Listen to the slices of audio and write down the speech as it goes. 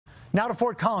Now to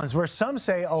Fort Collins, where some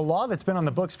say a law that's been on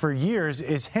the books for years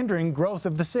is hindering growth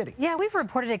of the city. Yeah, we've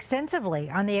reported extensively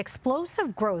on the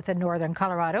explosive growth in northern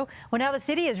Colorado. Well, now the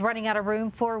city is running out of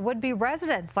room for would-be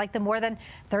residents, like the more than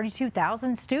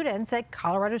 32,000 students at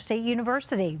Colorado State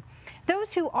University.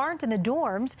 Those who aren't in the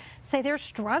dorms say they're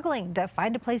struggling to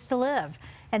find a place to live,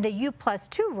 and the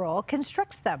U+2 rule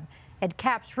constricts them. It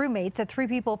caps roommates at 3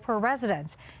 people per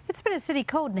residence. It's been a city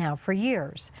code now for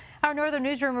years. Our Northern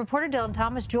Newsroom reporter Dylan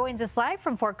Thomas joins us live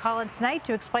from Fort Collins tonight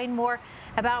to explain more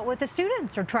about what the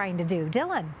students are trying to do.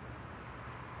 Dylan.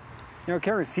 You know,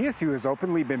 Karen, CSU has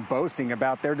openly been boasting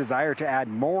about their desire to add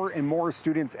more and more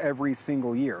students every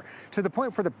single year, to the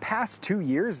point for the past 2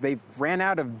 years they've ran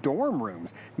out of dorm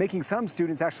rooms, making some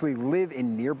students actually live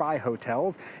in nearby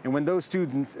hotels. And when those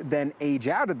students then age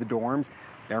out of the dorms,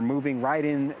 they're moving right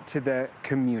into the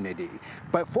community.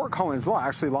 But Fort Collins law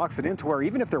actually locks it into where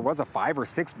even if there was a 5 or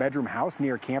 6 bedroom house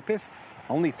near campus,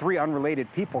 only 3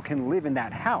 unrelated people can live in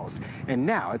that house. And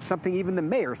now it's something even the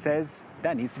mayor says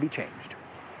that needs to be changed.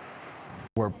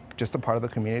 We're just a part of the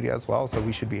community as well, so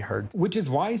we should be heard. Which is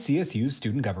why CSU's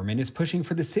student government is pushing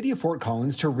for the city of Fort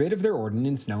Collins to rid of their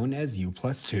ordinance known as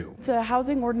U+2. It's a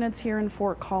housing ordinance here in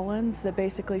Fort Collins that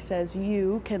basically says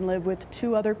you can live with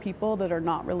 2 other people that are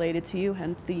not related to you,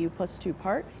 hence the U+2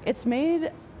 part. It's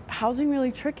made housing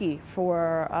really tricky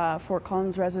for Fort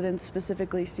Collins residents,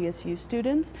 specifically CSU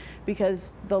students,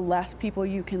 because the less people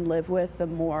you can live with, the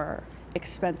more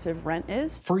expensive rent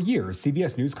is. For years,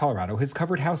 CBS News Colorado has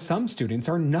covered how some students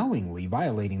are knowingly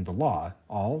violating the law,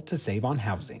 all to save on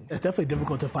housing. It's definitely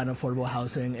difficult to find affordable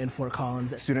housing in Fort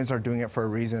Collins. Students are doing it for a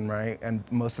reason, right? And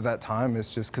most of that time is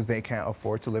just because they can't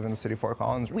afford to live in the city of Fort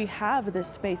Collins. We have this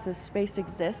space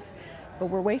exists, but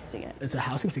we're wasting it. It's a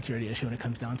housing security issue when it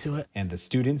comes down to it. And the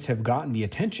students have gotten the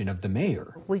attention of the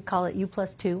mayor. We call it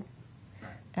U+2.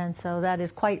 And so that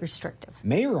is quite restrictive.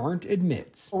 Mayor Arndt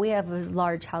admits. We have a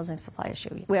large housing supply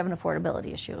issue. We have an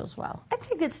affordability issue as well. I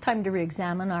think it's time to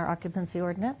re-examine our occupancy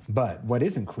ordinance. But what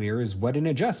isn't clear is what an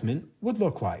adjustment would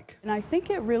look like. And I think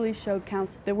it really showed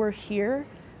council that we're here,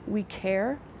 we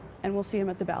care, and we'll see them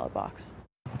at the ballot box.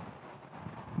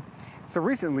 So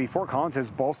recently, Fort Collins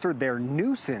has bolstered their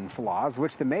nuisance laws,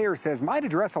 which the mayor says might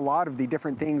address a lot of the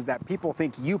different things that people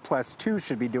think U+2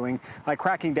 should be doing, like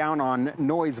cracking down on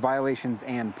noise violations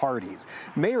and parties.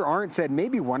 Mayor Arndt said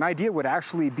maybe one idea would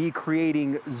actually be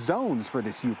creating zones for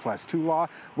this U+2 law,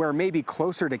 where maybe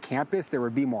closer to campus there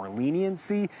would be more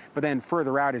leniency, but then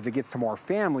further out as it gets to more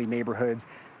family neighborhoods,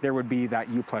 there would be that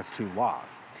U+2 law.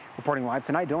 Reporting live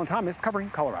tonight, Dylan Thomas, covering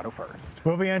Colorado First.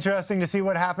 Will be interesting to see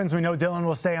what happens. We know Dylan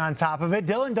will stay on top of it.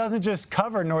 Dylan doesn't just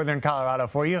cover northern Colorado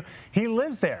for you. He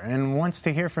lives there and wants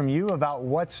to hear from you about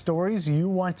what stories you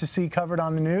want to see covered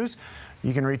on the news.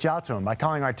 You can reach out to him by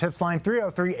calling our tips line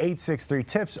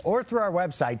 303-863-TIPS or through our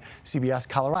website,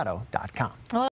 cbscolorado.com.